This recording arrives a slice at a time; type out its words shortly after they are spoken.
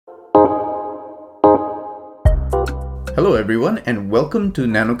Hello everyone and welcome to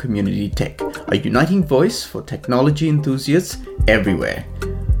Nano Community Tech, a uniting voice for technology enthusiasts everywhere.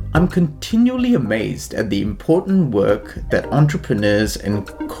 I'm continually amazed at the important work that entrepreneurs and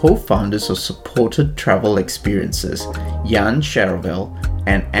co-founders of Supported Travel Experiences, Jan Charavel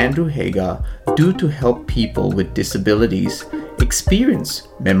and Andrew Hagar, do to help people with disabilities experience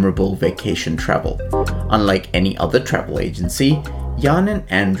memorable vacation travel. Unlike any other travel agency, Jan and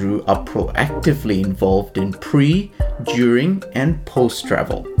Andrew are proactively involved in pre, during, and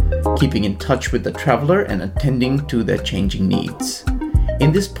post-travel, keeping in touch with the traveler and attending to their changing needs.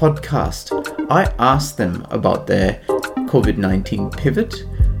 In this podcast, I asked them about their COVID-19 pivot,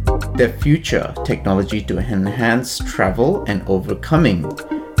 their future technology to enhance travel, and overcoming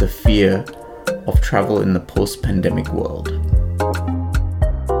the fear of travel in the post-pandemic world.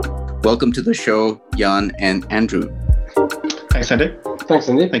 Welcome to the show, Jan and Andrew. Thanks, Andy. Thanks,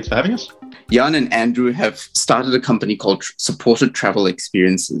 Andy. Thanks for having us. Jan and Andrew have started a company called Supported Travel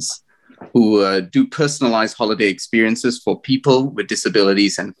Experiences, who do personalized holiday experiences for people with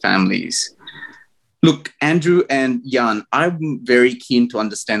disabilities and families. Look, Andrew and Jan, I'm very keen to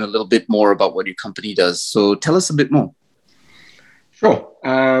understand a little bit more about what your company does. So tell us a bit more. Sure.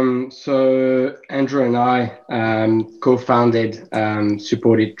 So Andrew and I co-founded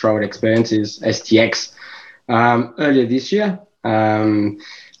Supported Travel Experiences, STX, earlier this year.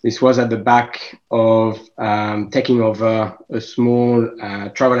 This was at the back of taking over a small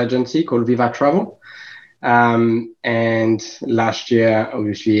travel agency called Viva Travel. And last year,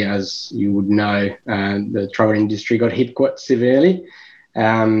 obviously, as you would know, the travel industry got hit quite severely.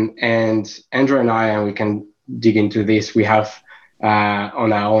 And Andrew and I, and we can dig into this, we have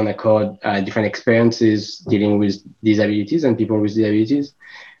on our own accord different experiences dealing with disabilities and people with disabilities.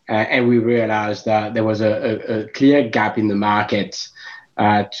 And we realized that there was a clear gap in the market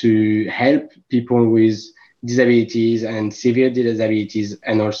to help people with disabilities and severe disabilities,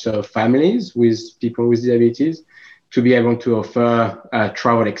 and also families with people with disabilities, to be able to offer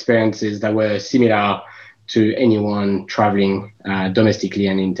travel experiences that were similar to anyone traveling domestically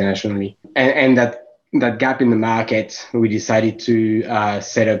and internationally. And that gap in the market, we decided to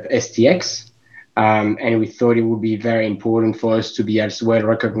set up STX. And we thought it would be very important for us to be as well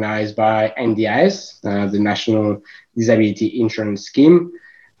recognized by NDIS, the National Disability Insurance Scheme,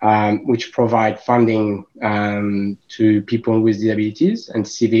 which provide funding to people with disabilities and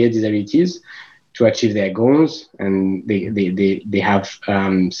severe disabilities to achieve their goals. And they have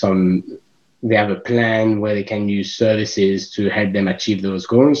a plan where they can use services to help them achieve those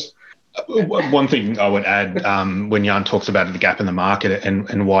goals. One thing I would add, when Jan talks about the gap in the market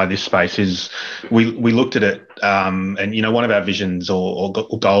and why this space is, we looked at it, and one of our visions or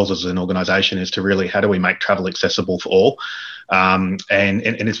goals as an organisation is to really, how do we make travel accessible for all? And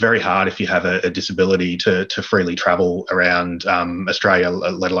it's very hard if you have a disability to freely travel around Australia,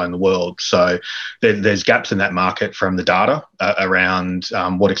 let alone the world. So there's gaps in that market from the data around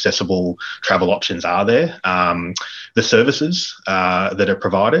what accessible travel options are there, the services that are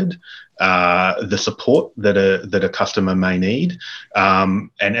provided, the support that a customer may need,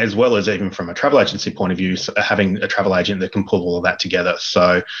 and as well as, even from a travel agency point of view, having a travel agent that can pull all of that together.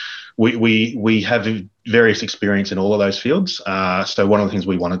 So we have various experience in all of those fields. So one of the things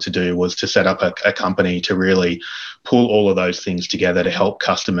we wanted to do was to set up a company to really pull all of those things together to help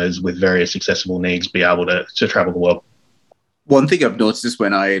customers with various accessible needs be able to travel the world. One thing I've noticed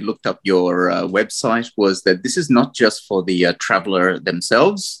when I looked up your website was that this is not just for the traveler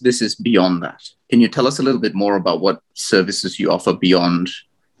themselves. This is beyond that. Can you tell us a little bit more about what services you offer beyond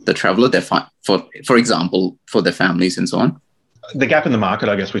the traveler, for example, for their families and so on? The gap in the market,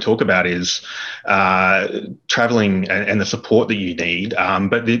 I guess, we talk about is traveling and the support that you need.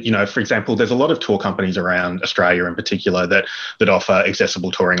 But, for example, there's a lot of tour companies around Australia in particular that offer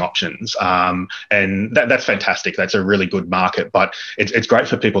accessible touring options. And that's fantastic. That's a really good market. But it's great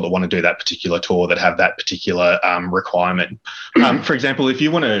for people that want to do that particular tour, that have that particular requirement. For example, if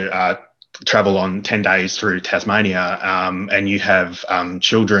you want to travel on 10 days through Tasmania, and you have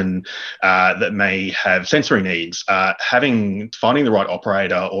children that may have sensory needs, finding the right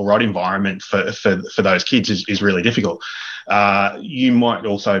operator or right environment for those kids is really difficult. You might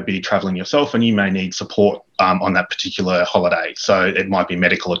also be traveling yourself, and you may need support on that particular holiday. So it might be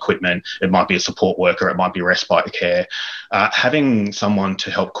medical equipment, it might be a support worker, it might be respite care. Having someone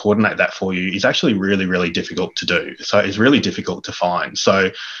to help coordinate that for you is actually really, really difficult to do. So it's really difficult to find. So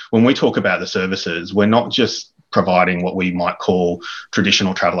when we talk about the services, we're not just providing what we might call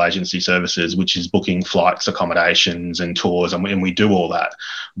traditional travel agency services, which is booking flights, accommodations, and tours, and we do all that.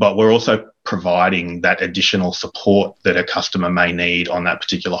 But we're also providing that additional support that a customer may need on that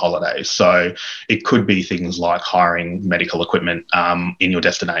particular holiday. So it could be things like hiring medical equipment in your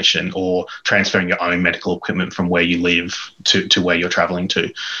destination, or transferring your own medical equipment from where you live to where you're traveling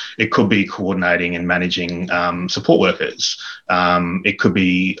to. It could be coordinating and managing support workers. It could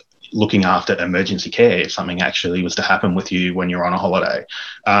be looking after emergency care if something actually was to happen with you when you're on a holiday.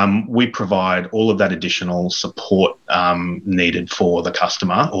 We provide all of that additional support needed for the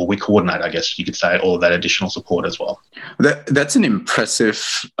customer, or we coordinate, I guess you could say, all of that additional support as well. That's an impressive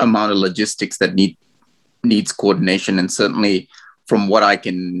amount of logistics that needs coordination. And certainly from what I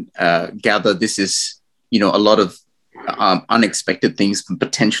can gather, this is, a lot of unexpected things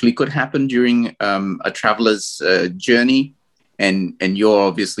potentially could happen during a traveler's journey. And you're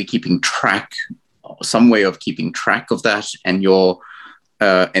obviously keeping track, some way of keeping track of that, and you're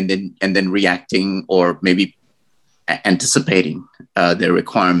and then reacting or maybe anticipating their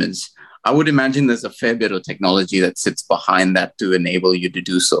requirements. I would imagine there's a fair bit of technology that sits behind that to enable you to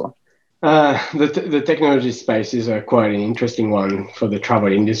do so. The technology space is quite an interesting one for the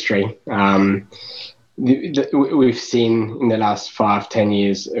travel industry. We've seen in the last 5-10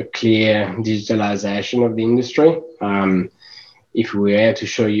 years a clear digitalization of the industry. If we were to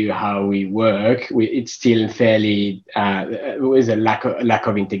show you how we work, it's still fairly, there's a lack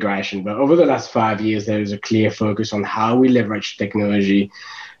of integration. But over the last 5 years, there is a clear focus on how we leverage technology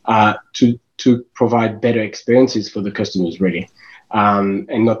to provide better experiences for the customers, really,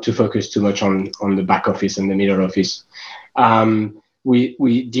 and not to focus too much on the back office and the middle office.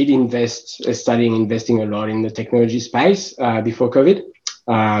 We did studying investing a lot in the technology space before COVID.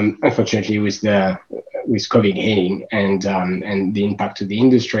 Unfortunately, with COVID hitting and the impact to the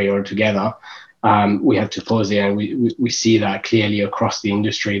industry altogether, we had to pause there, and we see that clearly across the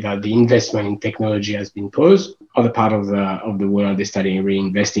industry that the investment in technology has been paused. Other part of the world is studying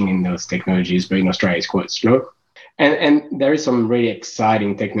reinvesting in those technologies, but in Australia it's quite slow. And there is some really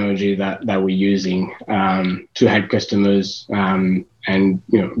exciting technology that we're using to help customers and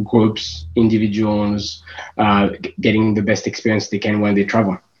groups, individuals getting the best experience they can when they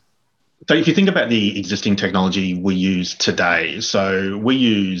travel. So if you think about the existing technology we use today, so we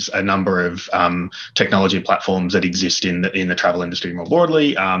use a number of technology platforms that exist in the travel industry more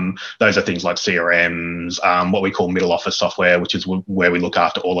broadly. Those are things like CRMs, what we call middle office software, which is where we look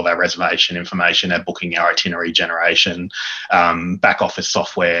after all of our reservation information, our booking, our itinerary generation, back office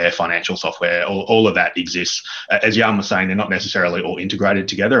software, financial software, all of that exists. As Jan was saying, they're not necessarily all integrated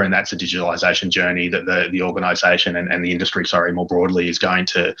together, and that's a digitalization journey that the organisation and the industry, more broadly, is going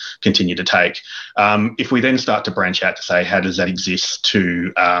to continue to take. If we then start to branch out to say, how does that exist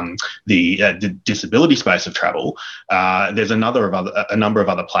to the disability space of travel, there's a number of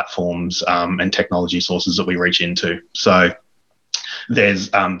other platforms and technology sources that we reach into. So there's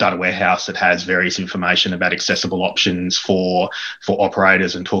Data Warehouse that has various information about accessible options for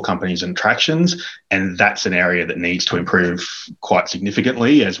operators and tour companies and attractions, and that's an area that needs to improve quite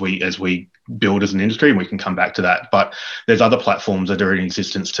significantly as we build as an industry, and we can come back to that. But there's other platforms that are in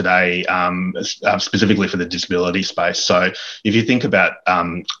existence today, specifically for the disability space. So if you think about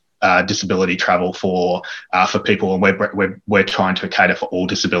disability travel for people, and we're trying to cater for all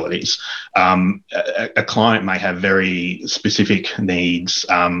disabilities. A client may have very specific needs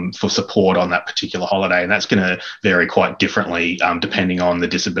for support on that particular holiday, and that's going to vary quite differently depending on the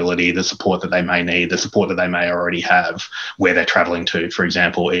disability, the support that they may need, the support that they may already have, where they're traveling to, for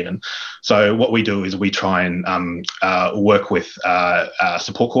example, even. So what we do is we try and work with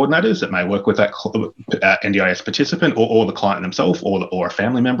support coordinators that may work with that NDIS participant or the client themselves or a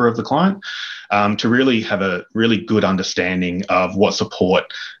family member of the client to really have a really good understanding of what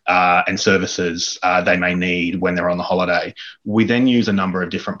support and services they may need when they're on the holiday. We then use a number of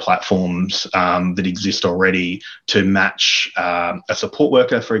different platforms that exist already to match a support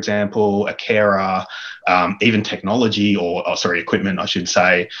worker, for example, a carer, even technology or equipment, I should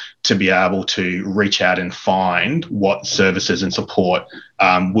say, to be able to reach out and find what services and support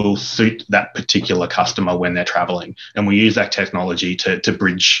will suit that particular customer when they're traveling. And we use that technology to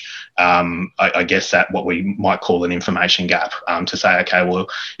bridge, I guess, that what we might call an information gap, to say, okay, well,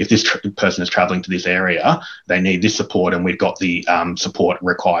 if this person is traveling to this area, they need this support, and we've got the support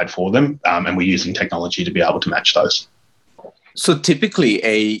required for them, and we're using technology to be able to match those. So typically,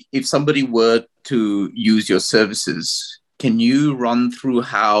 if somebody were to use your services, can you run through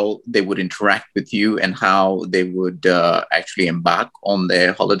how they would interact with you and how they would actually embark on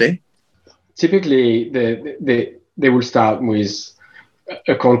their holiday? Typically, they will start with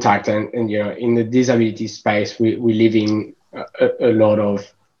a contact, and in the disability space, we live in a lot of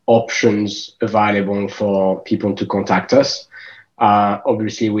options available for people to contact us.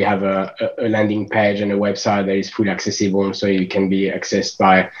 Obviously, we have a landing page and a website that is fully accessible, so it can be accessed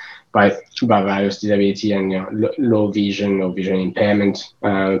by various disability and low vision or vision impairment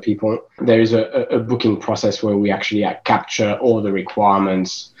people. There is a booking process where we actually capture all the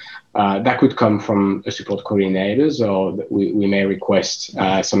requirements that could come from a support coordinators, or we may request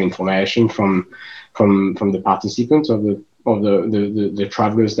some information from the participants of the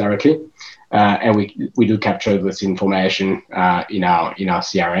travelers directly, and we do capture this information in our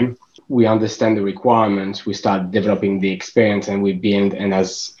CRM. We understand the requirements, we start developing the experience, and we build. And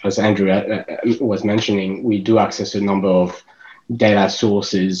as Andrew was mentioning, we do access a number of data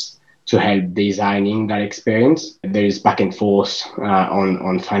sources to help designing that experience. There is back and forth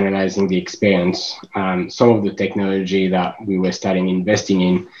on finalizing the experience. Some of the technology that we were starting investing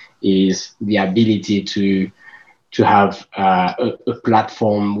in is the ability to have a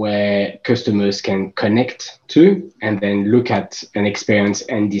platform where customers can connect to and then look at an experience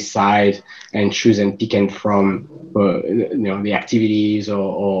and decide and choose and pick and from the activities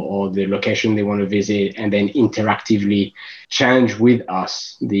or the location they want to visit, and then interactively change with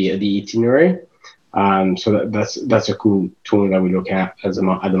us the itinerary. So that's a cool tool that we look at at the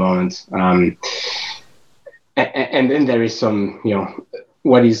moment. And then there is some,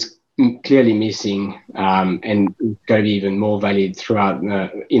 what is clearly missing and going to be even more valid throughout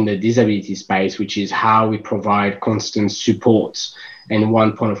in the disability space, which is how we provide constant support and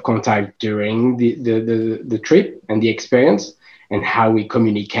one point of contact during the trip and the experience, and how we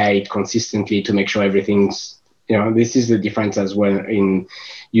communicate consistently to make sure everything's, this is the difference as well in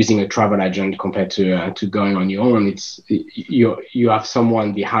using a travel agent compared to going on your own. It's you have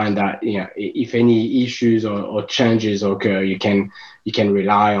someone behind that. If any issues or changes occur, you can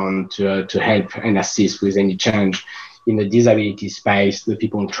rely on to help and assist with any change. In the disability space, the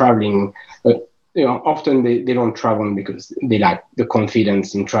people traveling, often they don't travel because they lack the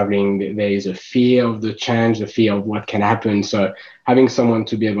confidence in traveling. There is a fear of the change, the fear of what can happen. So having someone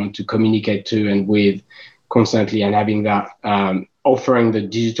to be able to communicate to and with constantly, and having that offering the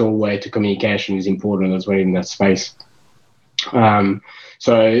digital way to communication is important as well in that space.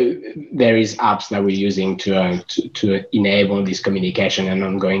 So there is apps that we're using to enable this communication and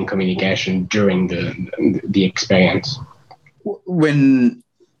ongoing communication during the experience. When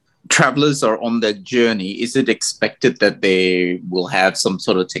travelers are on their journey, is it expected that they will have some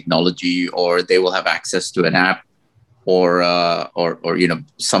sort of technology, or they will have access to an app, or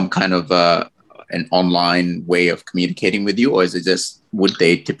some kind of an online way of communicating with you, or is it just, would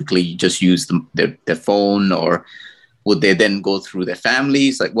they typically just use their phone, or would they then go through their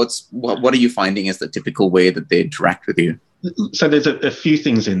families? Like, what are you finding as the typical way that they interact with you? So there's a few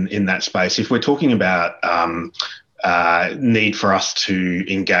things in that space. If we're talking about need for us to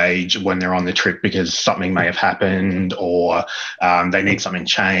engage when they're on the trip because something may have happened, or they need something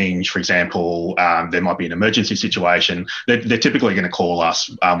changed. For example, there might be an emergency situation. They're typically going to call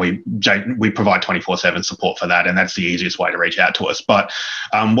us. We provide 24/7 support for that, and that's the easiest way to reach out to us. But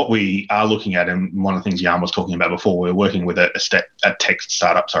what we are looking at, and one of the things Jan was talking about before, we were working with a tech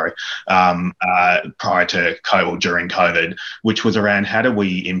startup, prior to COVID or during COVID, which was around how do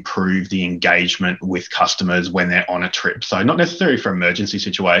we improve the engagement with customers when they're on a trip. So not necessarily for emergency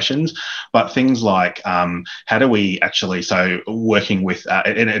situations, but things like how do we actually, so working with,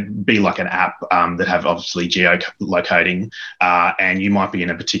 and it'd be like an app that have obviously geolocating, and you might be in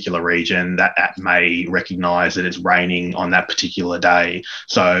a particular region. That app may recognise that it's raining on that particular day.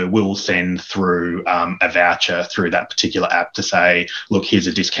 So we'll send through a voucher through that particular app to say, look, here's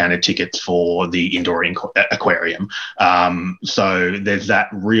a discounted tickets for the indoor aquarium. So there's that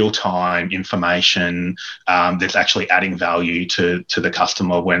real-time information that's actually adding value to the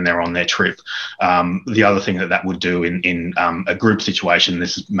customer when they're on their trip. The other thing that would do in a group situation,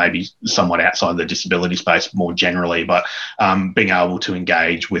 this is maybe somewhat outside the disability space more generally, but being able to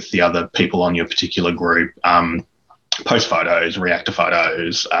engage with the other people on your particular group, post photos, react to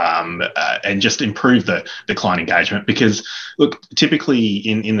photos, and just improve the client engagement. Because look, typically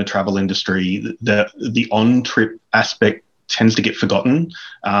in the travel industry, the on-trip aspect tends to get forgotten.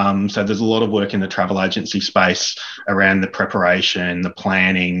 So there's a lot of work in the travel agency space around the preparation, the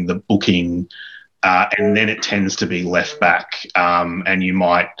planning, the booking, and then it tends to be left back, and you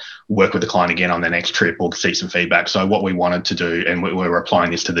might work with the client again on their next trip or see some feedback. So what we wanted to do, and we're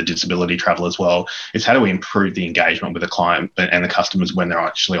applying this to the disability travel as well, is how do we improve the engagement with the client and the customers when they're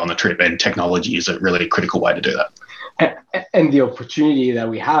actually on the trip, and technology is a really critical way to do that. And the opportunity that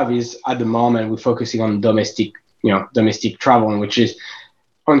we have is, at the moment, we're focusing on domestic travel, which is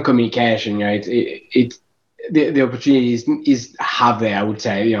on communication, the opportunity is half there. I would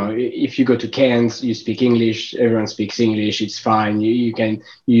say, if you go to Cairns, you speak English, everyone speaks English, it's fine. You can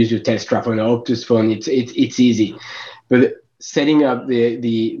use your Telstra phone or Optus phone. It's easy, but setting up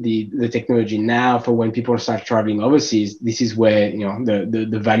the technology now for when people start traveling overseas, this is where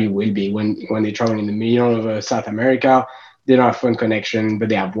the value will be when they travel in the middle of South America. They don't have phone connection, but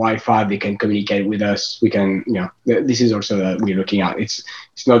they have Wi-Fi. They can communicate with us. We can, this is also that we're looking at. It's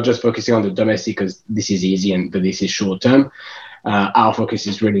not just focusing on the domestic because this is easy but this is short term. Our focus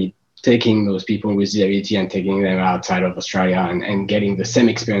is really taking those people with disability and taking them outside of Australia and getting the same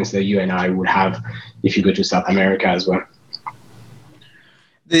experience that you and I would have if you go to South America as well.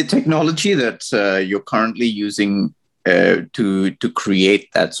 The technology that you're currently using to create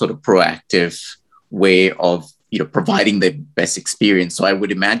that sort of proactive way of providing the best experience. So I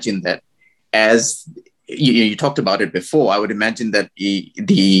would imagine that, as you talked about it before, I would imagine that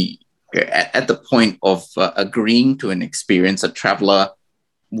at the point of agreeing to an experience, a traveler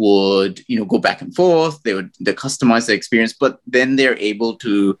would go back and forth. They customize the experience, but then they're able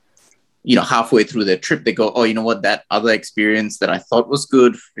to halfway through their trip they go, oh, you know what, that other experience that I thought was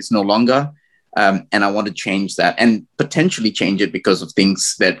good is no longer, and I want to change that and potentially change it because of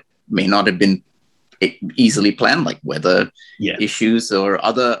things that may not have been easily planned, like weather issues or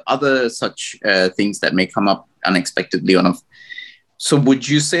other such things that may come up unexpectedly So would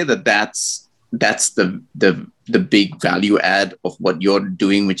you say that that's the big value add of what you're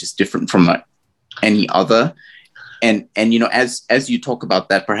doing, which is different from any other? And as you talk about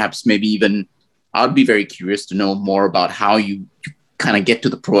that, perhaps maybe even I'd be very curious to know more about how you kind of get to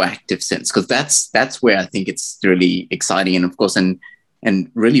the proactive sense, because that's where I think it's really exciting and of course and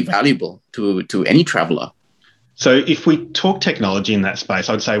really valuable to any traveler. So if we talk technology in that space,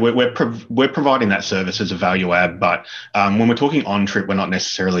 I'd say we're providing that service as a value add, but when we're talking on trip, we're not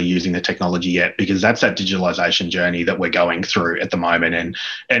necessarily using the technology yet because that's that digitalization journey that we're going through at the moment.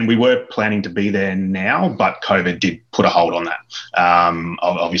 And we were planning to be there now, but COVID did put a hold on that.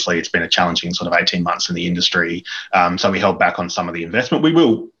 Obviously, it's been a challenging sort of 18 months in the industry. So we held back on some of the investment. We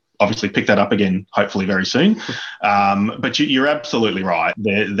will obviously pick that up again, hopefully very soon. But you're absolutely right.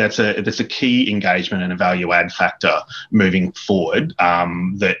 That's a key engagement and a value add factor moving forward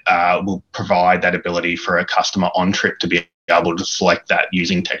that will provide that ability for a customer on trip to be able to select that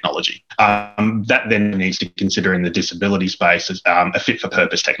using technology. That then needs to consider in the disability space as a fit for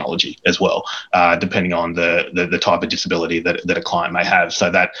purpose technology as well, depending on the type of disability that a client may have.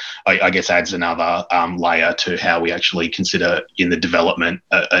 So that I guess adds another layer to how we actually consider in the development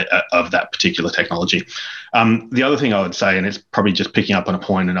of that particular technology. The other thing I would say, and it's probably just picking up on a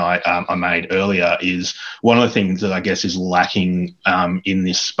point that I made earlier, is one of the things that I guess is lacking in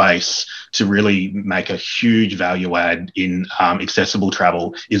this space to really make a huge value add in accessible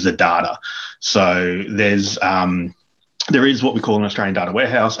travel is the data. So there is what we call an Australian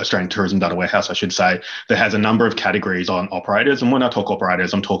Tourism Data Warehouse, I should say, that has a number of categories on operators. And when I talk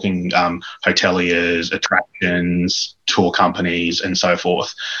operators, I'm talking hoteliers, attractions, tour companies, and so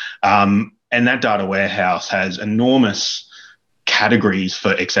forth. And that data warehouse has enormous categories for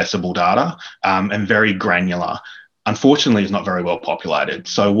accessible data and very granular. Unfortunately, it's not very well populated.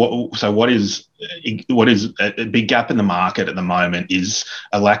 So what is a big gap in the market at the moment is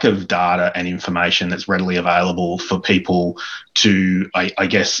a lack of data and information that's readily available for people to, I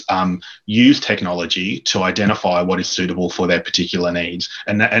guess, use technology to identify what is suitable for their particular needs.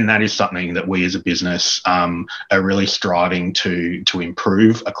 And that is something that we as a business are really striving to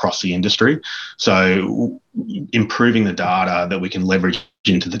improve across the industry. So improving the data that we can leverage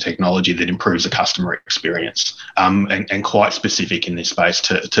into the technology that improves the customer experience and quite specific in this space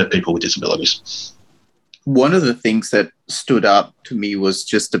to people with disabilities. One of the things that stood out to me was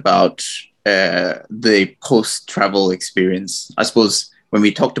just about the post-travel experience. I suppose when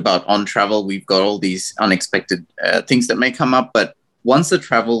we talked about on travel, we've got all these unexpected things that may come up, but once the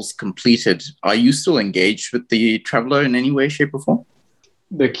travel's completed, are you still engaged with the traveler in any way, shape, or form?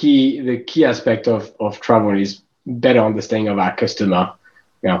 The key aspect of travel is better understanding of our customer,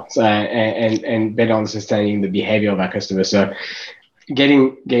 and better understanding the behavior of our customer. So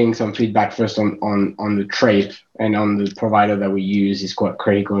getting some feedback first on the trip and on the provider that we use is quite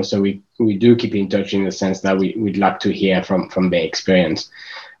critical. So we do keep in touch in the sense that we'd like to hear from their experience.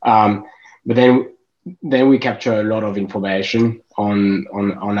 But then we capture a lot of information on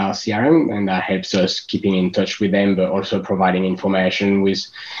our CRM, and that helps us keeping in touch with them, but also providing information with,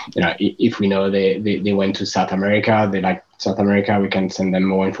 if we know they went to South America, they like South America, we can send them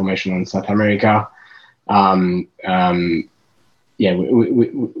more information on South America. We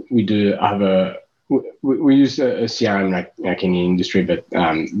do have we use a CRM like in the industry, but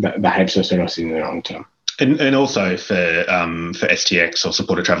that helps us a lot in the long term. And also for STX or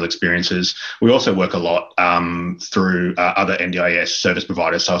supported travel experiences, we also work a lot through other NDIS service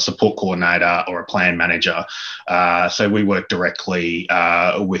providers, so a support coordinator or a plan manager. So we work directly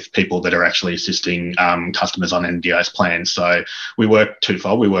with people that are actually assisting customers on NDIS plans. So we work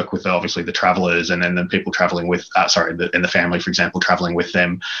twofold. We work with obviously the travellers and then the people travelling with, and the family, for example, travelling with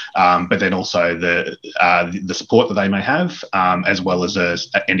them, but then also the support that they may have, as well as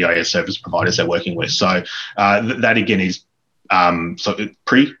the NDIS service providers they're working with. So that again is so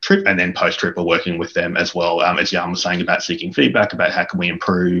pre-trip and then post-trip we're working with them as well, as Jan was saying, about seeking feedback about how can we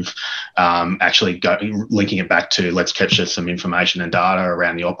improve, actually linking it back to let's capture some information and data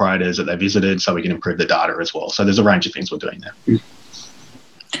around the operators that they visited so we can improve the data as well. So there's a range of things we're doing there.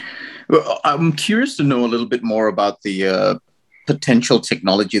 Well, I'm curious to know a little bit more about the potential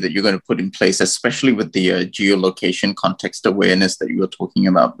technology that you're going to put in place, especially with the geolocation context awareness that you were talking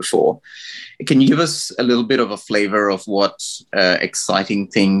about before. Can you give us a little bit of a flavor of what exciting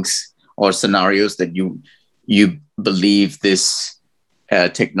things or scenarios that you believe this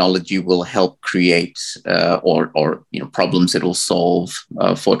technology will help create, or problems it will solve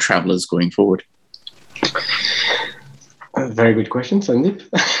for travelers going forward? Very good question, Sandeep.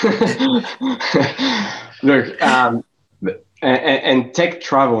 Look. And tech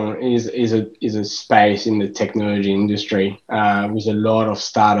travel is a space in the technology industry with a lot of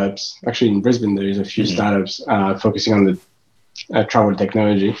startups. Actually, in Brisbane, there is a few startups focusing on the travel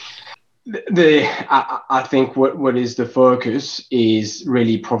technology. I think what is the focus is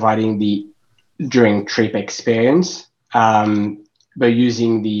really providing the during trip experience, by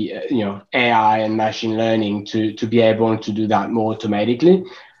using the AI and machine learning to be able to do that more automatically.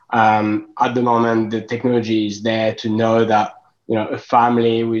 At the moment, the technology is there to know that a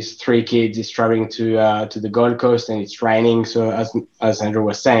family with 3 kids is traveling to the Gold Coast and it's raining. So as Andrew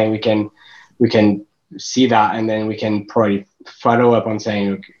was saying, we can see that, and then we can probably follow up on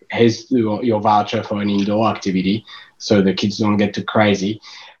saying, look, here's your voucher for an indoor activity, so the kids don't get too crazy.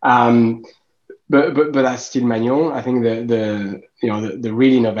 But that's still manual. I think the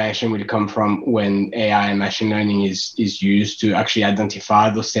real innovation will come from when AI and machine learning is used to actually identify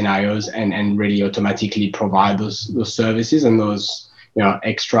those scenarios and really automatically provide those services and those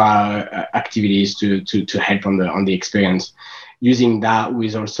extra activities to help on the experience. Using that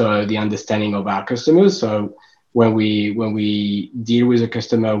with also the understanding of our customers. So when we deal with a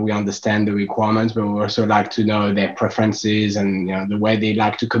customer, we understand the requirements, but we also like to know their preferences and the way they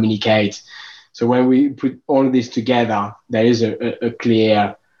like to communicate. So when we put all of this together, there is a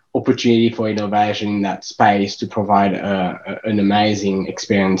clear opportunity for innovation in that space to provide an amazing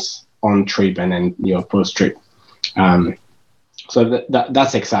experience on trip and then post trip. So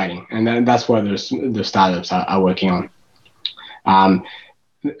that's exciting, and that's what the startups are working on.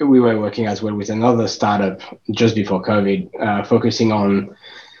 We were working as well with another startup just before COVID, focusing on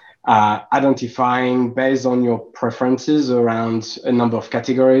identifying based on your preferences around a number of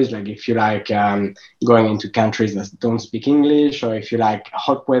categories, like if you like going into countries that don't speak English, or if you like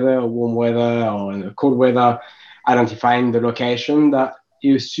hot weather or warm weather or cold weather, identifying the location that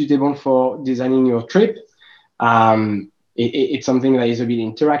is suitable for designing your trip. It's something that is a bit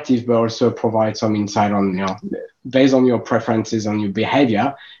interactive, but also provides some insight on, based on your preferences, on your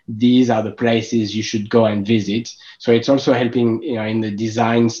behavior, these are the places you should go and visit. So it's also helping, in the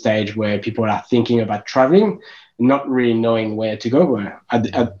design stage where people are thinking about traveling, not really knowing where to go.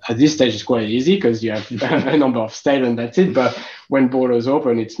 At this stage, it's quite easy because you have a number of states and that's it. But when borders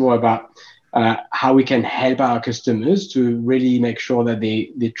open, it's more about how we can help our customers to really make sure that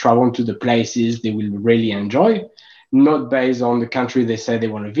they travel to the places they will really enjoy. Not based on the country they say they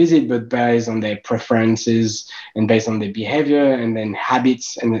want to visit, but based on their preferences and based on their behavior and then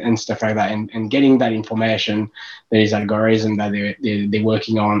habits and stuff like that. And getting that information, there is algorithm that they're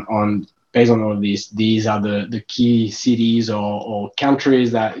working on based on all of these. These are the key cities or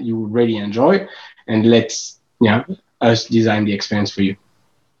countries that you would really enjoy, and let's us design the experience for you.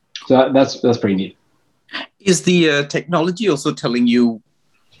 So that's pretty neat. Is the technology also telling you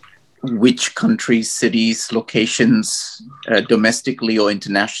which countries, cities, locations, domestically or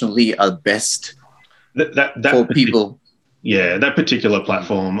internationally, are best for people? Yeah, that particular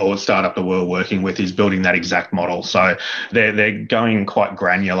platform or startup that we're working with is building that exact model. So they're going quite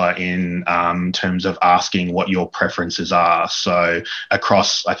granular in terms of asking what your preferences are. So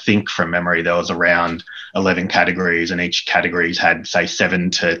across, I think from memory, there was around 11 categories, and each categories had say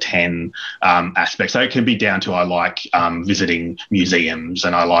 7 to 10 aspects. So it can be down to I like visiting museums,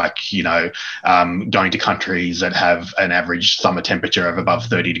 and I like going to countries that have an average summer temperature of above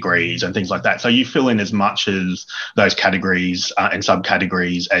 30 degrees and things like that. So you fill in as much as those categories and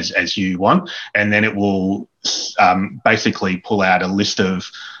subcategories as you want, and then it will basically pull out a list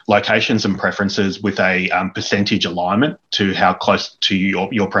of locations and preferences with a percentage alignment to how close to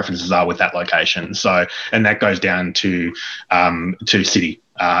your preferences are with that location. So, and that goes down to city.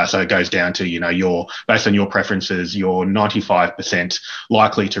 So it goes down to, your based on your preferences, you're 95%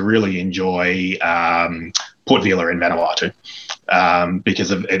 likely to really enjoy Port Vila in Vanuatu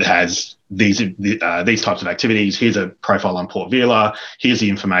because it has these types of activities. Here's a profile on Port Vila. Here's the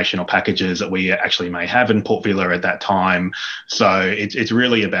information or packages that we actually may have in Port Vila at that time. So it's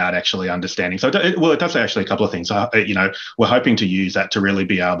really about actually understanding. So it does actually a couple of things. We're hoping to use that to really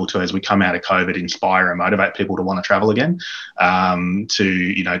be able to, as we come out of COVID, inspire and motivate people to want to travel again,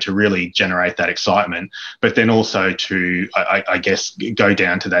 to really generate that excitement, but then also to, I guess, go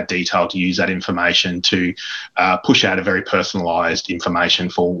down to that detail to use that information to push out a very personalised information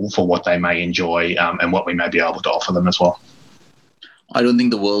for what they may enjoy and what we may be able to offer them as well. I don't think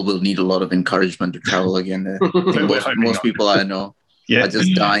the world will need a lot of encouragement to travel again. Most people I know are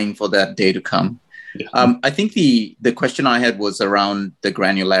just dying for that day to come. Yeah. I think the question I had was around the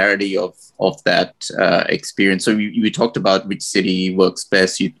granularity of that experience. So you talked about which city works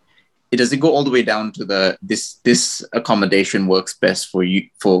best. Does it go all the way down to this accommodation works best for you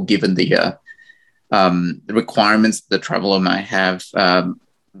given the requirements the traveler might have?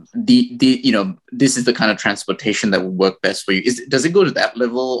 This is the kind of transportation that would work best for you. Does it go to that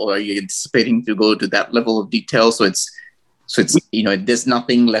level, or are you anticipating to go to that level of detail? So it's there's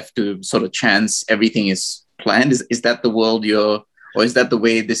nothing left to sort of chance. Everything is planned. Is that the world or is that the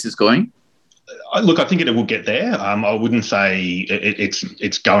way this is going? Look, I think it will get there. I wouldn't say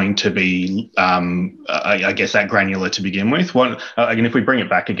it's going to be, I guess, that granular to begin with. Again, if we bring it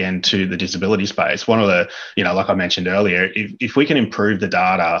back again to the disability space, one of the, like I mentioned earlier, if we can improve the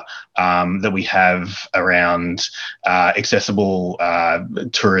data that we have around accessible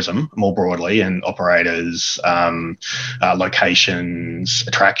tourism more broadly and operators, locations,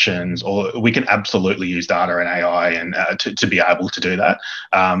 attractions, or we can absolutely use data and AI and to be able to do that.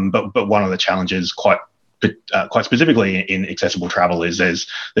 But one of the challenges quite specifically in accessible travel is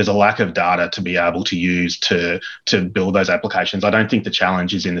there's a lack of data to be able to use to build those applications. I don't think the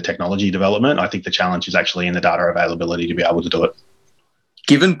challenge is in the technology development. I think the challenge is actually in the data availability to be able to do it.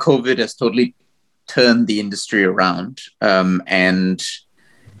 Given COVID has totally turned the industry around, and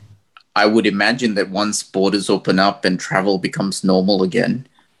I would imagine that once borders open up and travel becomes normal again,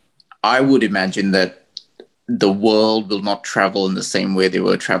 I would imagine that the world will not travel in the same way they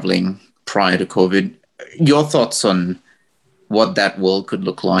were traveling prior to COVID. Your thoughts on what that world could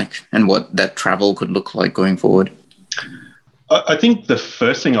look like and what that travel could look like going forward? I think the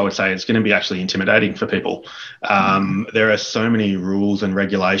first thing I would say is going to be actually intimidating for people. There are so many rules and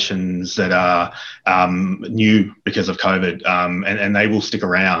regulations that are new because of COVID, and they will stick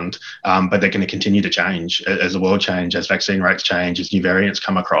around, but they're going to continue to change as the world changes, as vaccine rates change, as new variants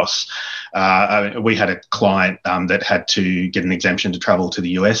come across. We had a client that had to get an exemption to travel to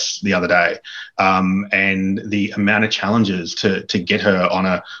the US the other day, and the amount of challenges to get her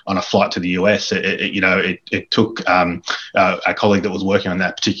on a flight to the US, it took a colleague that was working on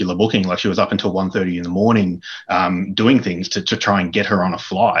that particular booking, like she was up until 1:30 in the morning doing things to try and get her on a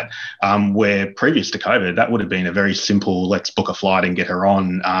flight, where previous to COVID, that would have been a very simple, let's book a flight and get her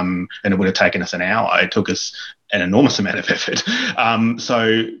on, and it would have taken us an hour. It took us an enormous amount of effort.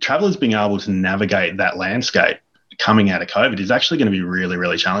 So travelers being able to navigate that landscape coming out of COVID is actually going to be really,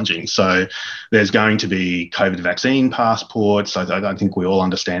 really challenging. So there's going to be COVID vaccine passports. I think we all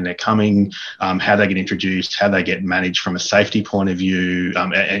understand they're coming, how they get introduced, how they get managed from a safety point of view,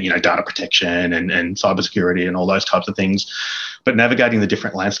 and data protection and cybersecurity and all those types of things. But navigating the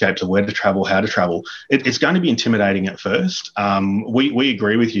different landscapes of where to travel, how to travel, it's going to be intimidating at first. We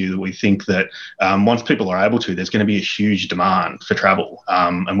agree with you that we think that once people are able to, there's going to be a huge demand for travel,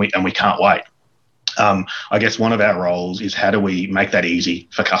 and we can't wait. I guess one of our roles is how do we make that easy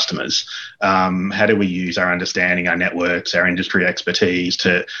for customers? How do we use our understanding, our networks, our industry expertise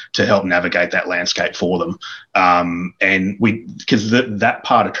to help navigate that landscape for them? And because that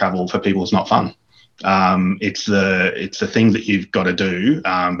part of travel for people is not fun. It's the thing that you've got to do,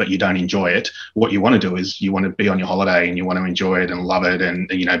 but you don't enjoy it. What you want to do is you want to be on your holiday and you want to enjoy it and love it and,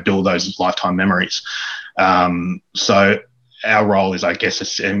 build those lifetime memories. So our role is, I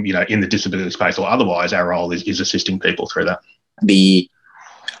guess, in the disability space or otherwise, our role is assisting people through that. The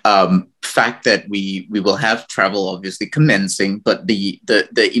fact that we will have travel obviously commencing, but the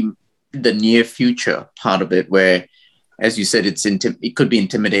near future part of it, where, as you said, it could be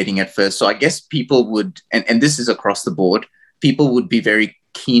intimidating at first. So I guess people would, and this is across the board, people would be very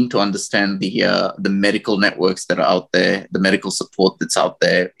keen to understand the medical networks that are out there, the medical support that's out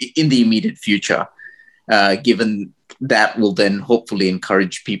there in the immediate future, given that will then hopefully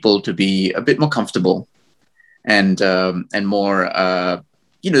encourage people to be a bit more comfortable and more,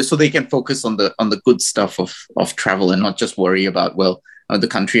 so they can focus on the good stuff of travel and not just worry about, the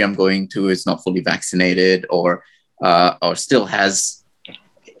country I'm going to is not fully vaccinated or still has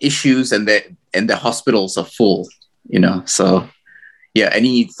issues and the hospitals are full, So, yeah,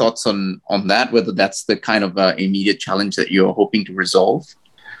 any thoughts on that, whether that's the kind of immediate challenge that you're hoping to resolve?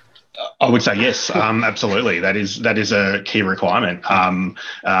 I would say yes, absolutely. That is a key requirement.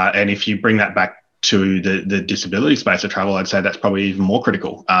 And if you bring that back to the disability space of travel, I'd say that's probably even more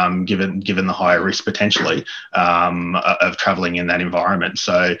critical, given the higher risk potentially of traveling in that environment.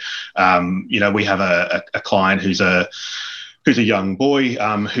 So, we have a client who's a young boy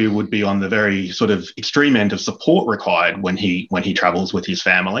who would be on the very sort of extreme end of support required when he travels with his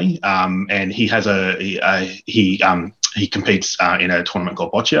family, and he has he competes in a tournament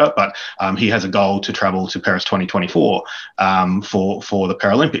called Boccia, but he has a goal to travel to Paris 2024 for the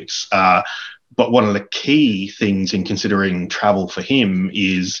Paralympics. But one of the key things in considering travel for him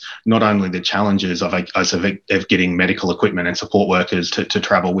is not only the challenges of getting medical equipment and support workers to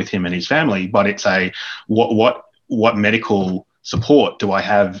travel with him and his family, but it's what medical support do I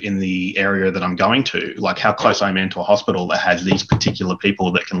have in the area that I'm going to? Like, how close I'm into a hospital that has these particular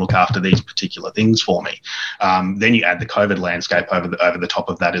people that can look after these particular things for me. Then you add the COVID landscape over the top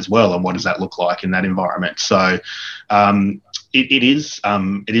of that as well, and what does that look like in that environment? So it is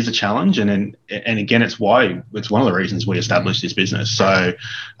a challenge, and again, it's one of the reasons we established this business. So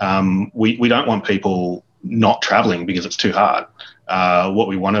we don't want people not traveling because it's too hard. What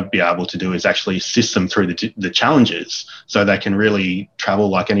we want to be able to do is actually assist them through the challenges so they can really travel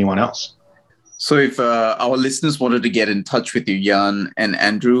like anyone else. So if our listeners wanted to get in touch with you, Jan and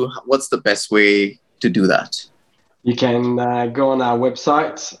Andrew, what's the best way to do that? You can go on our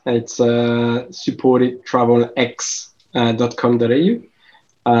website. It's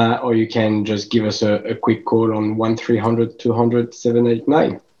supportedtravelx.com.au, or you can just give us a quick call on 1300 200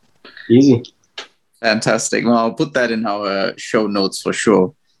 789. Easy. Fantastic. Well, I'll put that in our show notes for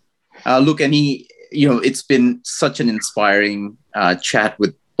sure. Look, it's been such an inspiring chat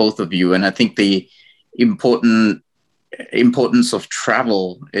with both of you. And I think the importance of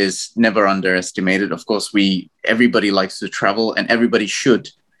travel is never underestimated. Of course, everybody likes to travel, and everybody should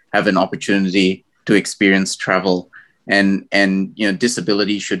have an opportunity to experience travel. And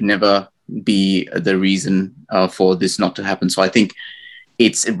disability should never be the reason for this not to happen. So I think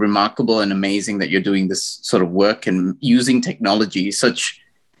it's remarkable and amazing that you're doing this sort of work and using technology, such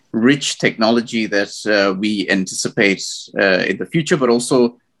rich technology that we anticipate in the future, but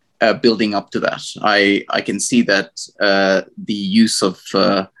also building up to that. I can see that the use of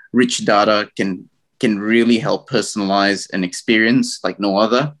rich data can really help personalize an experience like no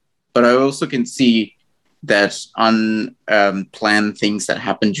other. But I also can see that unplanned things that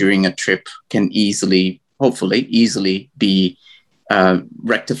happen during a trip can hopefully easily be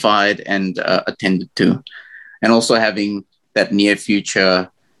rectified and attended to, and also having that near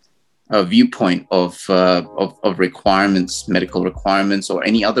future viewpoint of requirements, medical requirements, or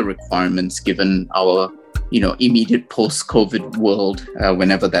any other requirements given our immediate post-COVID world,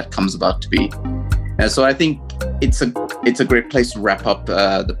 whenever that comes about to be. So I think it's a great place to wrap up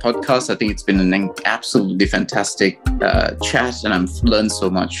the podcast. I think it's been an absolutely fantastic chat, and I've learned so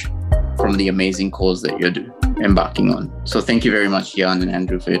much from the amazing cause that you're embarking on. So thank you very much, Jan and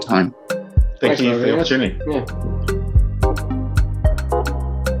Andrew, for your time. Thank you for the opportunity. Yeah.